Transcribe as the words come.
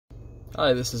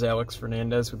Hi, this is Alex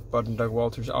Fernandez with Bud and Doug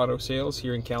Walters Auto Sales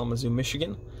here in Kalamazoo,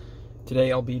 Michigan.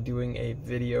 Today I'll be doing a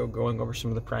video going over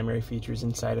some of the primary features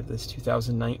inside of this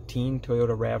 2019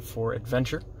 Toyota RAV4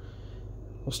 Adventure.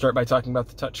 We'll start by talking about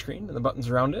the touchscreen and the buttons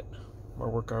around it.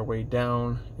 We'll work our way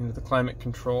down into the climate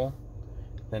control,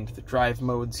 then to the drive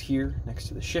modes here next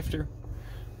to the shifter,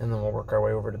 and then we'll work our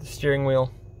way over to the steering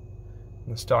wheel,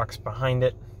 and the stalks behind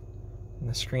it, and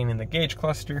the screen in the gauge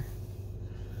cluster.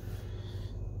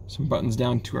 Some buttons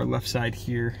down to our left side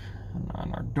here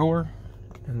on our door,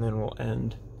 and then we'll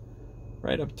end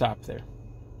right up top there.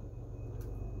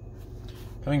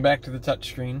 Coming back to the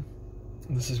touchscreen,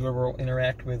 this is where we'll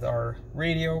interact with our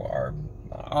radio, our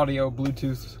audio,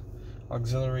 Bluetooth,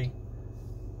 auxiliary,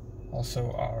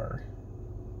 also our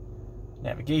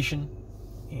navigation,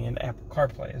 and Apple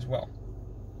CarPlay as well.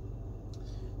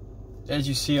 As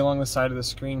you see along the side of the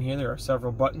screen here, there are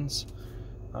several buttons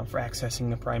for accessing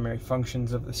the primary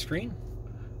functions of the screen.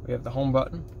 We have the home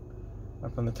button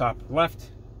up on the top left.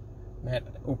 That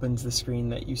opens the screen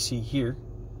that you see here,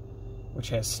 which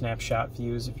has snapshot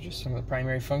views of just some of the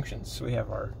primary functions. So we have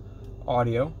our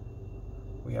audio,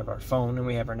 we have our phone, and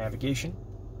we have our navigation.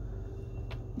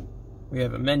 We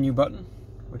have a menu button,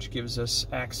 which gives us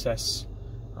access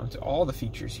to all the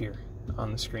features here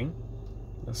on the screen.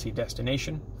 You'll see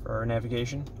destination for our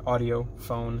navigation, audio,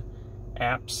 phone,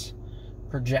 apps,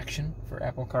 projection for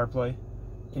Apple CarPlay,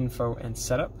 info, and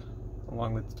setup,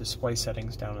 along with the display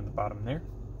settings down in the bottom there.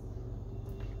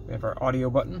 We have our audio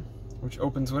button, which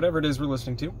opens whatever it is we're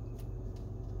listening to.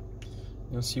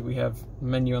 You'll see we have a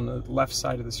menu on the left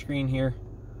side of the screen here,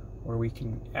 where we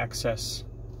can access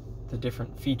the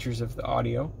different features of the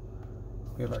audio.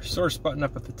 We have our source button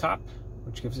up at the top,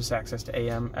 which gives us access to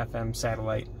AM, FM,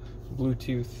 satellite,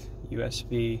 Bluetooth,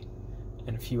 USB,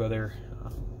 and a few other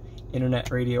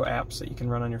internet radio apps that you can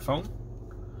run on your phone.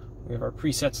 We have our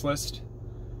presets list,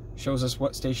 shows us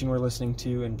what station we're listening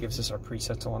to and gives us our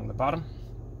presets along the bottom.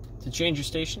 To change your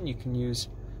station, you can use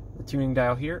the tuning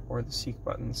dial here or the seek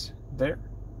buttons there.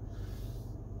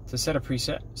 To set a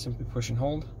preset, simply push and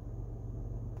hold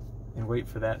and wait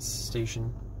for that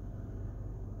station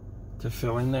to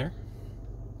fill in there.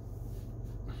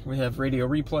 We have radio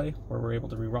replay, where we're able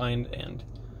to rewind and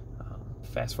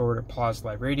fast forward or pause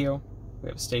live radio. We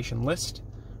have a station list,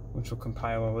 which will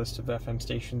compile a list of FM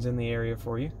stations in the area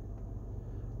for you.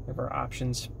 We have our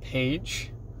options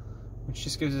page, which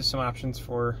just gives us some options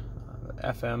for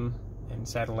FM and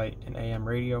satellite and AM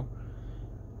radio.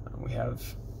 We have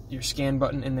your scan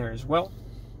button in there as well.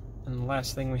 And the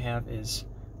last thing we have is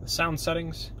the sound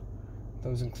settings,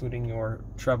 those including your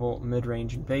treble,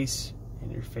 mid-range, and bass,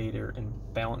 and your fader and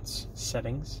balance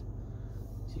settings.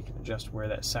 So you can adjust where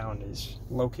that sound is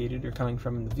located or coming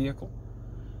from in the vehicle.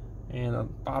 And the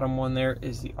bottom one there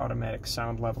is the automatic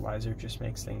sound levelizer, just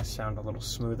makes things sound a little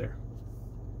smoother.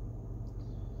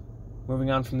 Moving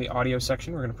on from the audio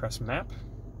section, we're going to press map.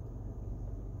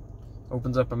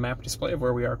 Opens up a map display of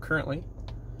where we are currently.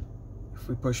 If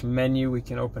we push menu, we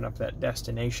can open up that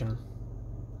destination.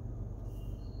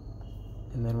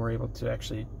 And then we're able to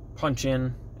actually punch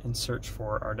in and search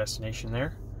for our destination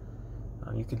there.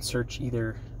 You can search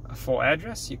either a full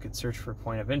address, you could search for a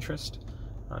point of interest,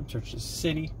 search the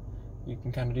city. You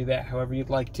can kind of do that however you'd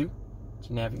like to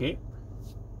navigate.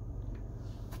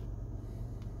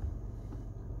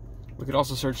 We could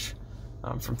also search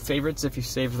from favorites if you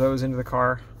save those into the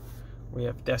car. We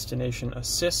have Destination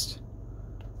Assist,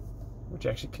 which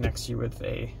actually connects you with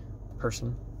a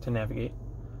person to navigate.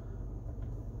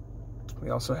 We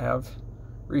also have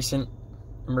recent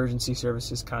emergency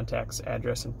services, contacts,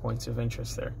 address, and points of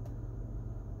interest there.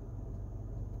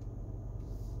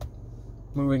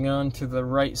 Moving on to the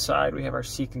right side, we have our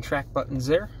seek and track buttons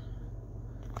there.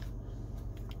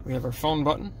 We have our phone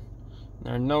button.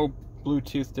 There are no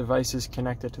Bluetooth devices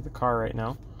connected to the car right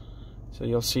now. So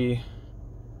you'll see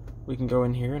we can go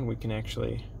in here and we can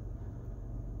actually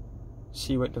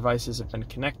see what devices have been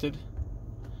connected,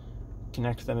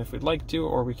 connect them if we'd like to,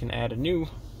 or we can add a new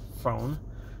phone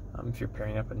if you're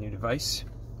pairing up a new device.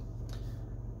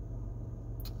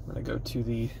 I'm going to go to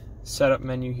the setup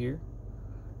menu here.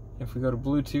 If we go to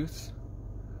Bluetooth,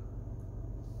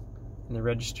 in the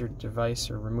registered device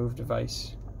or remove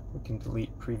device, we can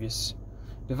delete previous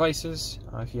devices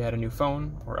if you had a new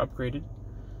phone or upgraded.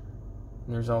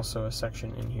 And there's also a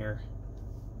section in here.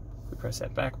 If we press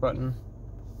that back button,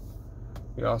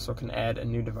 we also can add a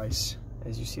new device,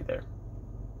 as you see there.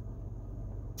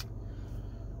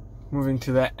 Moving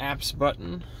to that apps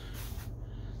button,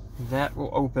 that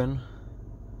will open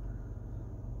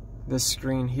this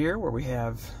screen here where we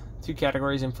have two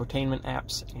categories: infotainment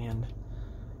apps and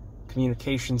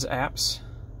communications apps.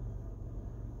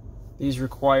 These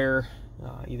require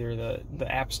either the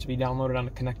apps to be downloaded on a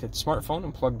connected smartphone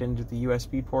and plugged into the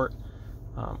USB port,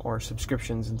 or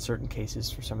subscriptions in certain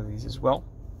cases for some of these as well.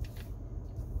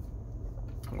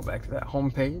 I'll go back to that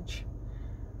home page.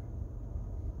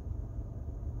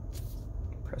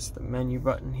 Press the menu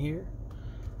button here.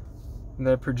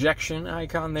 The projection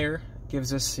icon there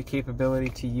gives us the capability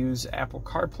to use Apple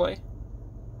CarPlay.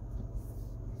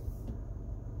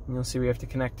 And you'll see we have to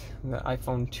connect the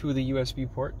iPhone to the USB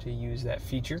port to use that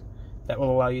feature. That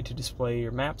will allow you to display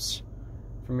your maps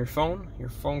from your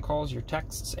phone calls, your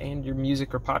texts, and your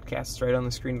music or podcasts right on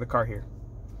the screen of the car here.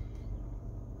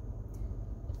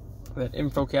 That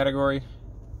info category,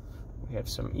 we have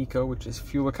some eco, which is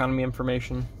fuel economy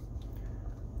information,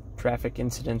 traffic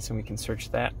incidents, and we can search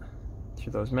that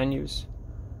through those menus.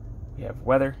 We have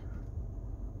weather,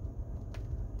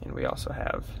 and we also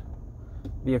have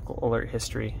vehicle alert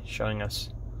history showing us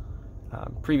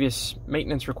previous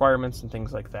maintenance requirements and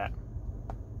things like that.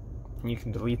 And you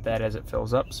can delete that as it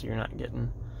fills up, so you're not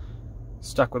getting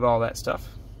stuck with all that stuff.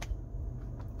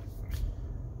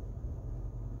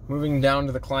 Moving down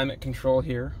to the climate control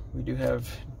here, we do have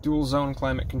dual zone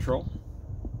climate control.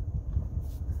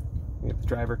 We have the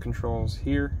driver controls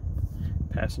here,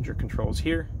 passenger controls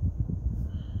here.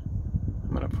 I'm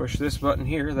going to push this button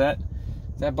here.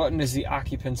 That button is the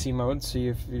occupancy mode, so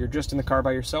if you're just in the car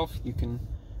by yourself, you can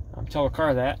tell the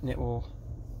car that, and it will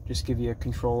just give you a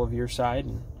control of your side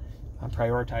and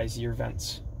prioritize your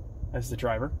vents as the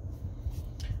driver.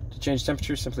 To change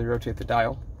temperature, simply rotate the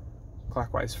dial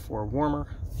clockwise for warmer,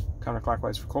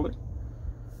 counterclockwise for colder.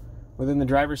 Within the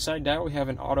driver's side dial, we have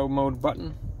an auto mode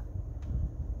button.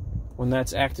 When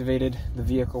that's activated, the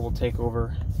vehicle will take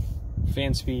over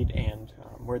fan speed and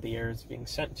where the air is being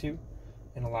sent to,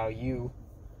 and allow you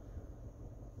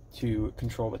to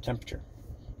control the temperature.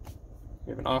 We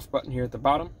have an off button here at the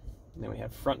bottom, and then we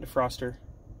have front defroster,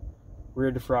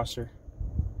 rear defroster,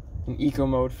 an eco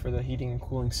mode for the heating and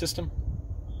cooling system.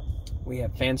 We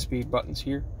have fan speed buttons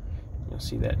here. You'll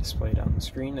see that displayed on the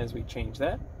screen as we change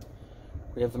that.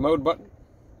 We have the mode button,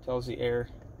 tells the air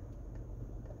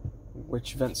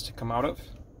which vents to come out of.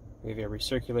 We have a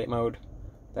recirculate mode,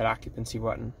 that occupancy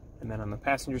button, and then on the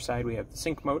passenger side we have the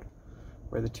sync mode,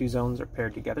 where the two zones are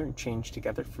paired together and changed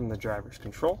together from the driver's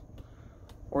control,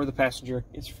 or the passenger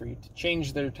is free to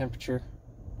change their temperature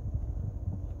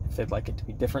if they'd like it to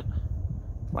be different.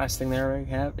 Last thing there we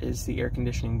have is the air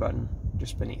conditioning button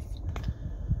just beneath.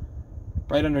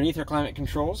 Right underneath our climate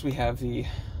controls, we have the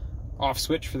off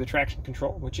switch for the traction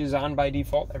control, which is on by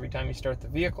default every time you start the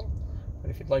vehicle. But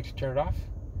if you'd like to turn it off,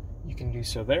 you can do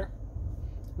so there.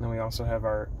 And then we also have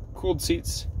our cooled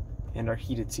seats and our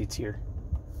heated seats here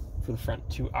for the front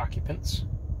two occupants.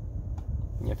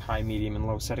 And you have high, medium, and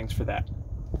low settings for that.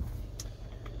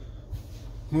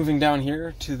 Moving down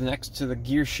here to the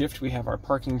gear shift, we have our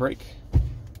parking brake,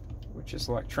 which is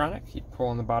electronic. You pull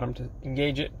on the bottom to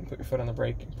engage it, and put your foot on the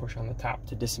brake and push on the top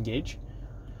to disengage.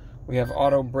 We have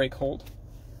auto brake hold.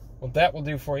 What that will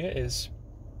do for you is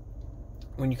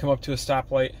when you come up to a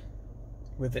stoplight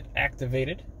with it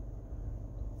activated,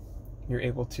 you're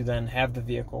able to then have the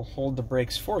vehicle hold the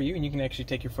brakes for you, and you can actually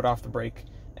take your foot off the brake,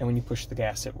 and when you push the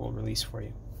gas it will release for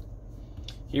you.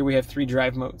 Here we have 3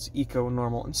 drive modes: Eco,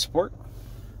 Normal, and Sport.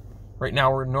 Right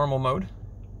now we're in Normal mode.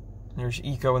 There's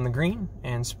Eco in the green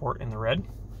and Sport in the red.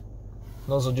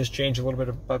 Those will just change a little bit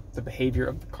about the behavior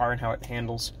of the car and how it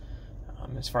handles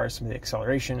as far as some of the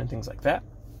acceleration and things like that.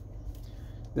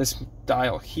 This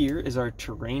dial here is our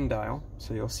terrain dial,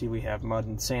 so you'll see we have mud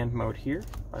and sand mode here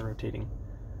by rotating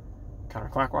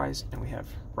counterclockwise, and we have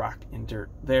rock and dirt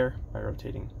there by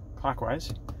rotating clockwise.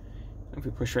 And if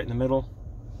we push right in the middle,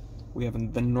 we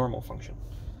have the normal function.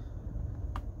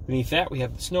 Beneath that we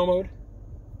have the snow mode.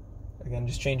 Again,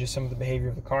 just changes some of the behavior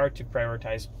of the car to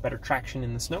prioritize better traction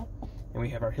in the snow. And we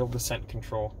have our hill descent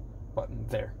control button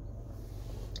there.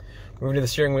 Moving to the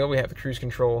steering wheel, we have the cruise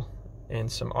control and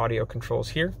some audio controls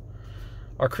here.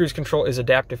 Our cruise control is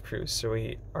adaptive cruise, so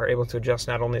we are able to adjust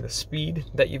not only the speed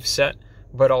that you've set,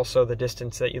 but also the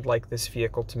distance that you'd like this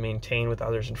vehicle to maintain with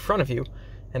others in front of you,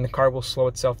 and the car will slow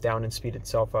itself down and speed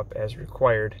itself up as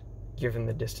required, given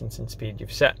the distance and speed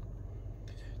you've set.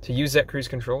 To use that cruise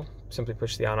control, simply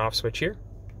push the on-off switch here,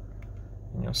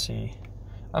 and you'll see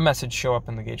a message show up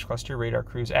in the gauge cluster: radar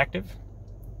cruise active.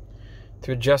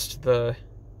 To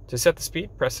set the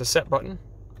speed, press the set button.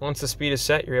 Once the speed is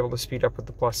set, you're able to speed up with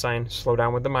the plus sign, slow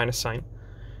down with the minus sign.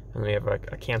 And we have a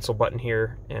cancel button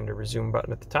here and a resume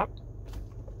button at the top.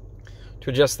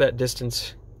 To adjust that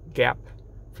distance gap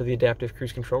for the adaptive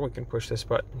cruise control, we can push this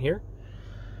button here,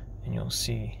 and you'll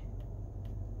see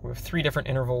we have 3 different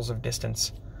intervals of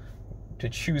distance to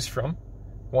choose from.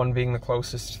 1 being the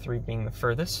closest, 3 being the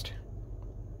furthest.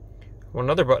 One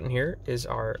other button here is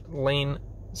our lane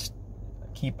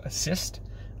keep assist.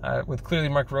 With clearly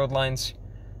marked road lines,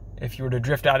 if you were to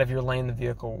drift out of your lane, the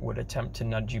vehicle would attempt to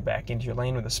nudge you back into your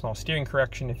lane with a small steering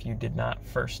correction if you did not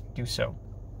first do so.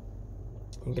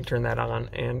 You can turn that on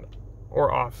and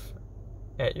or off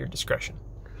at your discretion.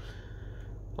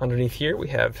 Underneath here we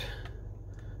have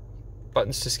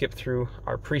buttons to skip through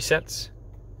our presets,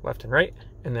 left and right,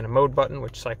 and then a mode button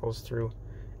which cycles through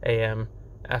AM,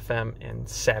 FM, and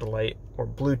satellite or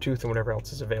Bluetooth and whatever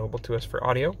else is available to us for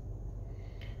audio.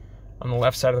 On the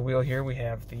left side of the wheel here we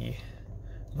have the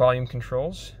volume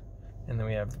controls, and then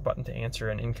we have the button to answer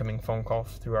an incoming phone call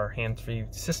through our hands-free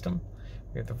system.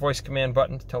 We have the voice command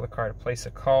button to tell the car to place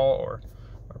a call or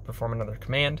perform another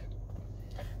command.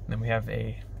 And then we have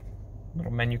a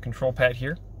little menu control pad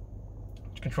here,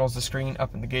 which controls the screen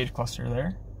up in the gauge cluster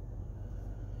there.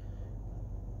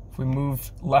 If we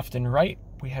move left and right,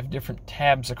 we have different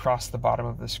tabs across the bottom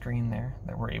of the screen there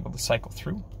that we're able to cycle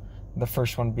through. The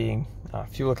first one being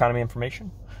fuel economy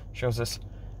information. Shows us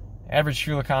average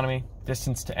fuel economy,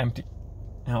 distance to empty,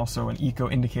 and also an eco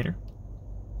indicator.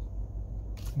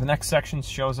 The next section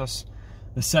shows us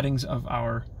the settings of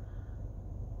our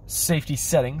safety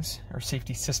settings, or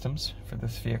safety systems for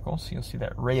this vehicle. So you'll see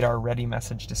that radar ready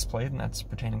message displayed, and that's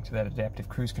pertaining to that adaptive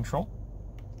cruise control.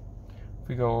 If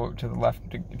we go to the left,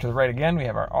 to the right again, we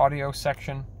have our audio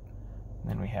section, and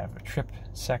then we have a trip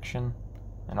section,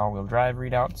 and all-wheel drive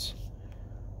readouts.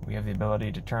 We have the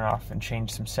ability to turn off and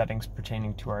change some settings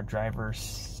pertaining to our driver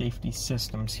safety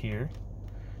systems here.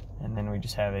 And then we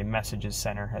just have a messages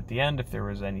center at the end if there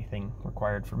was anything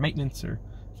required for maintenance or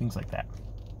things like that.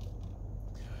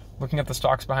 Looking at the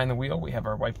stalks behind the wheel, we have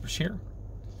our wipers here.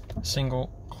 A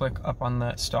single click up on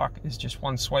that stalk is just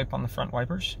one swipe on the front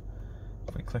wipers.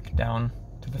 If we click down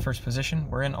to the first position,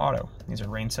 we're in auto. These are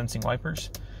rain sensing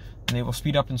wipers, and they will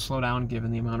speed up and slow down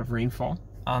given the amount of rainfall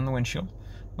on the windshield,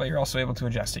 but you're also able to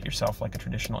adjust it yourself like a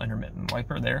traditional intermittent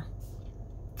wiper there.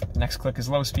 The next click is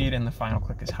low speed, and the final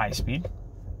click is high speed.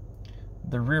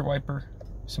 The rear wiper,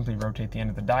 simply rotate the end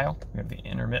of the dial. We have the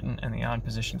intermittent and the on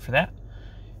position for that.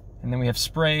 And then we have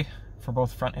spray for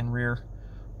both front and rear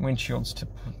windshields. To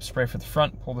spray for the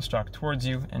front, pull the stalk towards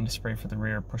you, and to spray for the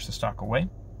rear, push the stalk away.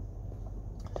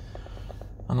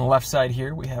 On the left side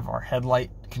here, we have our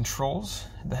headlight controls.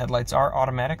 The headlights are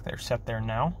automatic. They're set there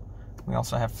now. We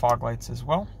also have fog lights as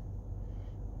well.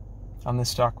 On this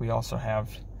stalk, we also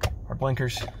have our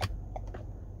blinkers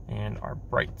and our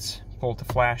brights. Pull to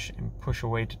flash and push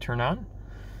away to turn on.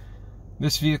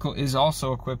 This vehicle is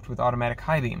also equipped with automatic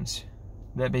high beams.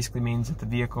 That basically means that the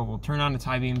vehicle will turn on its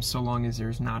high beams so long as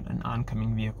there's not an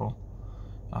oncoming vehicle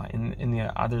in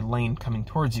the other lane coming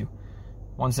towards you.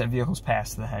 Once that vehicle's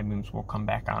passed, the high beams will come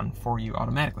back on for you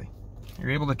automatically.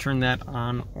 You're able to turn that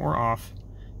on or off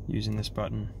using this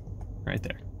button right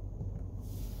there.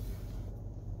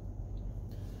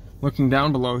 Looking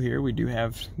down below here, we do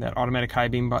have that automatic high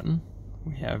beam button.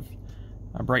 We have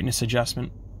a brightness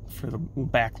adjustment for the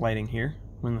backlighting here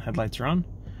when the headlights are on.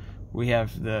 We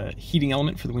have the heating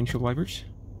element for the windshield wipers.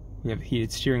 We have a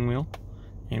heated steering wheel,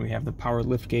 and we have the power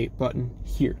liftgate button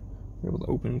here. We're able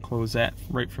to open and close that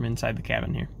right from inside the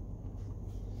cabin here.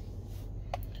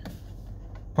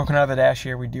 Poking out of the dash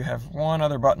here, we do have one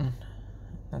other button.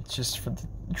 That's just for the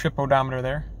trip odometer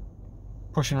there.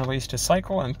 Push and release to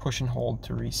cycle, and push and hold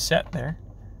to reset there.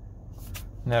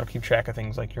 And that'll keep track of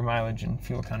things like your mileage and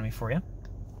fuel economy for you.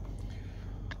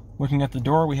 Looking at the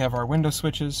door, we have our window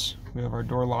switches, we have our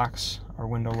door locks, our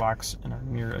window locks, and our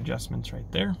mirror adjustments right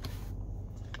there.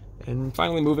 And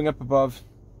finally, moving up above,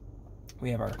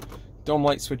 we have our dome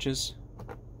light switches,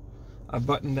 a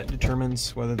button that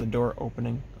determines whether the door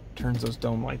opening turns those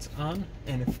dome lights on,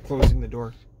 and if closing the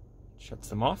door shuts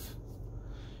them off.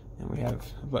 And we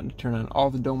have a button to turn on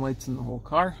all the dome lights in the whole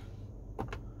car.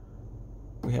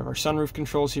 We have our sunroof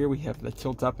controls here. We have the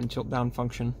tilt up and tilt down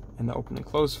function and the open and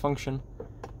close function.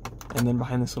 And then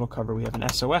behind this little cover, we have an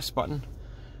SOS button,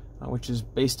 which is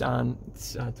based on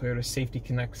Toyota's Safety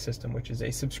Connect system, which is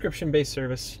a subscription-based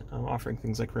service offering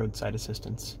things like roadside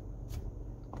assistance.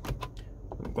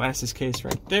 The glasses case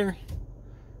right there,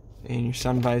 and your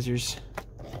sun visors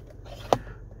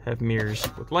have mirrors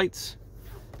with lights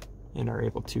and are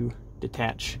able to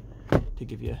detach to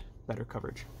give you better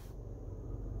coverage.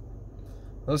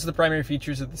 Those are the primary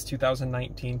features of this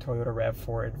 2019 Toyota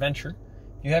RAV4 Adventure.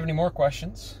 If you have any more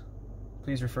questions,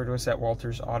 please refer to us at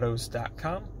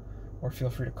waltersautos.com or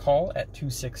feel free to call at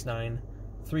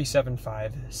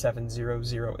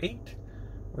 269-375-7008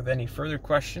 with any further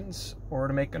questions or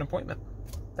to make an appointment.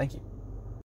 Thank you.